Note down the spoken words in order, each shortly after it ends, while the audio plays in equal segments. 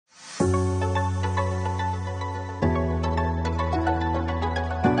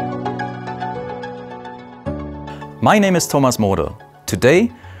My name is Thomas Moder.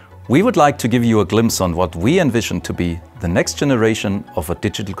 Today, we would like to give you a glimpse on what we envision to be the next generation of a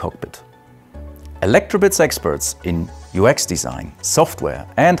digital cockpit. Elektrobit's experts in UX design, software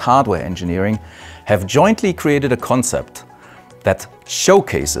and hardware engineering have jointly created a concept that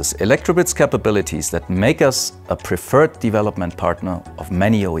showcases Elektrobit's capabilities that make us a preferred development partner of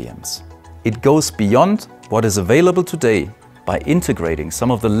many OEMs. It goes beyond what is available today by integrating some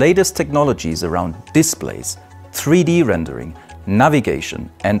of the latest technologies around displays, 3D rendering, navigation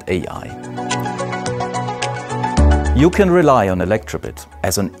and AI. You can rely on Elektrobit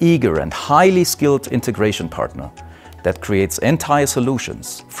as an eager and highly skilled integration partner that creates entire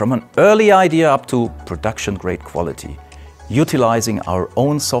solutions from an early idea up to production-grade quality, utilizing our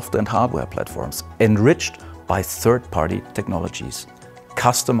own software and hardware platforms, enriched by third-party technologies,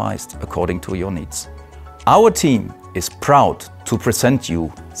 customized according to your needs. Our team is proud to present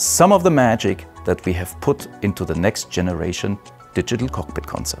you some of the magic that we have put into the next generation digital cockpit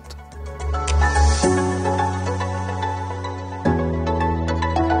concept.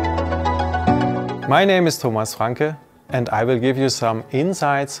 My name is Thomas Franke and I will give you some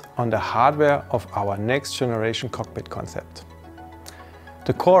insights on the hardware of our next generation cockpit concept.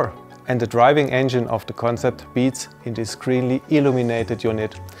 The core and the driving engine of the concept beats in this greenly illuminated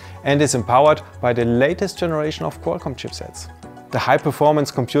unit and is empowered by the latest generation of Qualcomm chipsets. The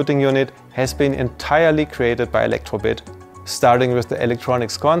high-performance computing unit has been entirely created by Elektrobit, starting with the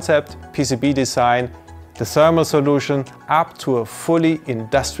electronics concept, PCB design, the thermal solution, up to a fully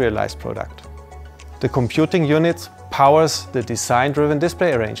industrialized product. The computing unit powers the design-driven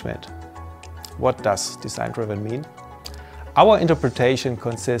display arrangement. What does design-driven mean? Our interpretation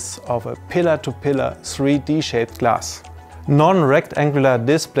consists of a pillar-to-pillar 3D-shaped glass, non-rectangular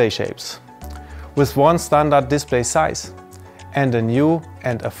display shapes, with one standard display size, and a new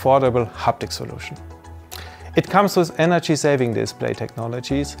and affordable haptic solution. It comes with energy-saving display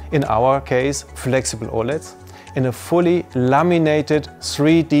technologies, in our case flexible OLEDs, in a fully laminated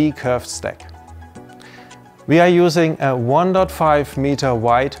 3D curved stack. We are using a 1.5 meter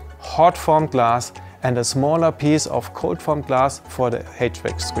wide hot-formed glass and a smaller piece of cold-formed glass for the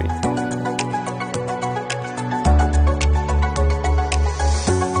HVAC screen.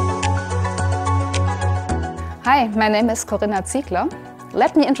 Hi, my name is Corinna Ziegler.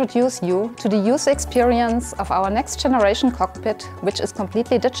 Let me introduce you to the user experience of our next generation cockpit, which is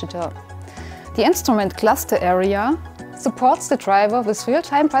completely digital. The instrument cluster area supports the driver with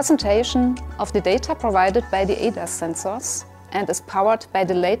real-time presentation of the data provided by the ADAS sensors and is powered by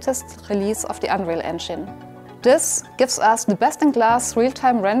the latest release of the Unreal Engine. This gives us the best-in-class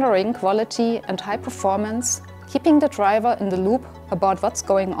real-time rendering quality and high performance, keeping the driver in the loop about what's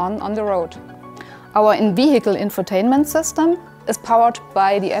going on the road. Our in-vehicle infotainment system is powered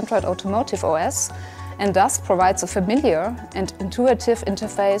by the Android Automotive OS and thus provides a familiar and intuitive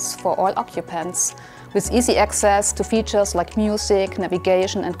interface for all occupants, with easy access to features like music,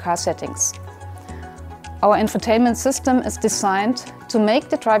 navigation and car settings. Our infotainment system is designed to make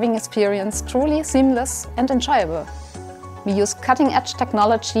the driving experience truly seamless and enjoyable. We use cutting-edge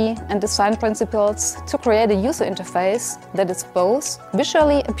technology and design principles to create a user interface that is both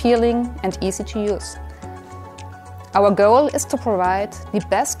visually appealing and easy to use. Our goal is to provide the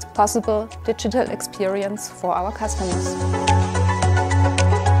best possible digital experience for our customers.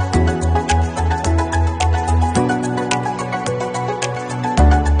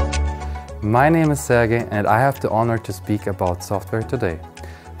 My name is Sergey and I have the honor to speak about software today.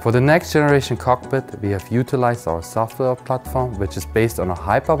 For the next generation cockpit, we have utilized our software platform, which is based on a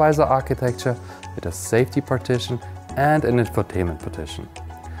hypervisor architecture with a safety partition and an infotainment partition.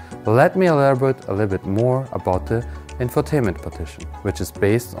 Let me elaborate a little bit more about the infotainment partition, which is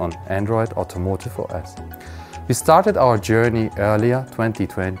based on Android Automotive OS. We started our journey earlier,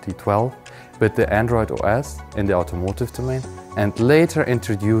 2012, with the Android OS in the automotive domain and later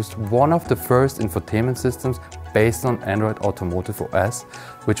introduced one of the first infotainment systems based on Android Automotive OS,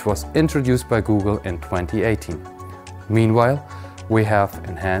 which was introduced by Google in 2018. Meanwhile, we have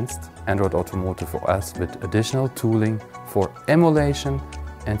enhanced Android Automotive OS with additional tooling for emulation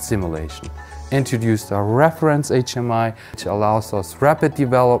and simulation, introduced a reference HMI, which allows us rapid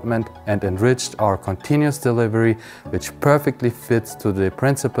development, and enriched our continuous delivery, which perfectly fits to the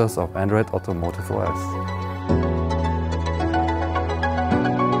principles of Android Automotive OS.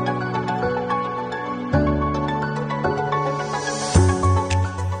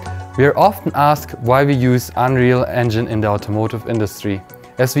 We are often asked why we use Unreal Engine in the automotive industry.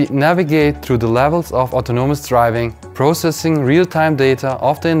 As we navigate through the levels of autonomous driving, processing real-time data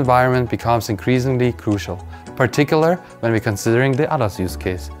of the environment becomes increasingly crucial, particularly when we're considering the ADAS use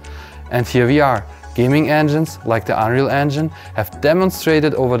case. And here we are, Gaming engines, like the Unreal Engine, have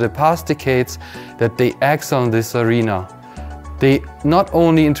demonstrated over the past decades that they excel in this arena. They not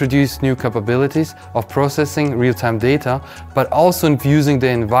only introduce new capabilities of processing real-time data, but also infusing the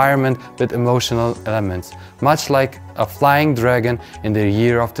environment with emotional elements, much like a flying dragon in the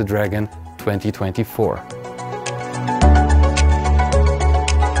Year of the Dragon 2024.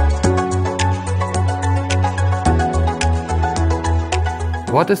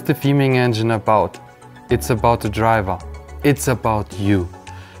 What is the theming engine about? It's about the driver. It's about you.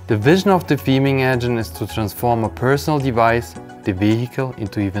 The vision of the theming engine is to transform a personal device, the vehicle,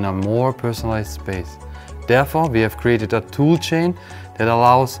 into even a more personalized space. Therefore, we have created a tool chain that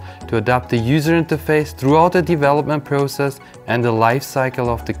allows to adapt the user interface throughout the development process and the life cycle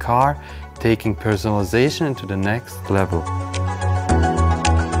of the car, taking personalization into the next level.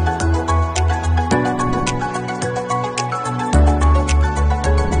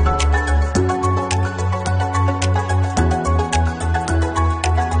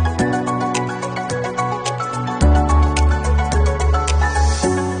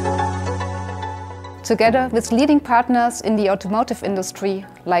 Together with leading partners in the automotive industry,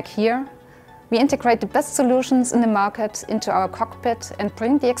 like here, we integrate the best solutions in the market into our cockpit and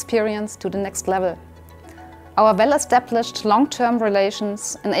bring the experience to the next level. Our well-established long-term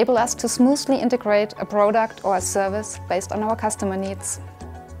relations enable us to smoothly integrate a product or a service based on our customer needs.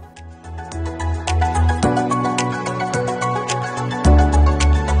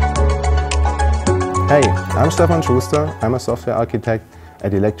 Hey, I'm Stefan Schuster. I'm a software architect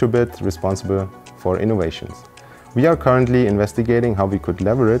at Elektrobit, responsible for innovations. We are currently investigating how we could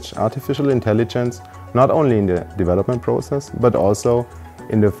leverage artificial intelligence not only in the development process, but also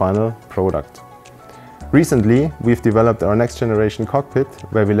in the final product. Recently, we've developed our next generation cockpit,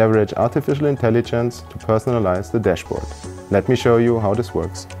 where we leverage artificial intelligence to personalize the dashboard. Let me show you how this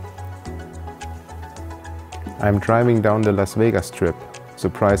works. I'm driving down the Las Vegas Strip.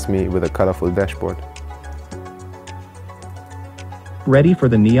 Surprise me with a colorful dashboard. Ready for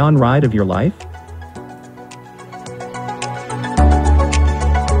the neon ride of your life?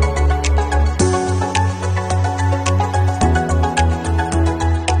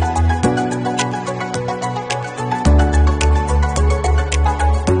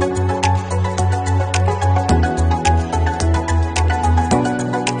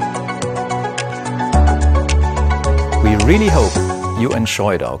 We really hope you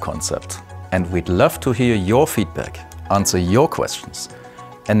enjoyed our concept, and we'd love to hear your feedback, answer your questions,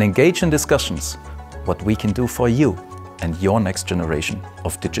 and engage in discussions what we can do for you and your next generation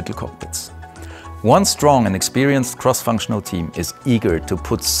of digital cockpits. One strong and experienced cross-functional team is eager to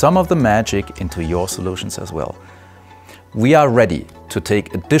put some of the magic into your solutions as well. We are ready to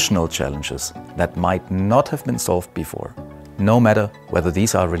take additional challenges that might not have been solved before, no matter whether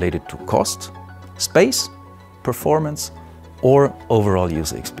these are related to cost, space, performance, or overall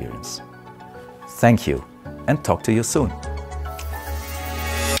user experience. Thank you, and talk to you soon.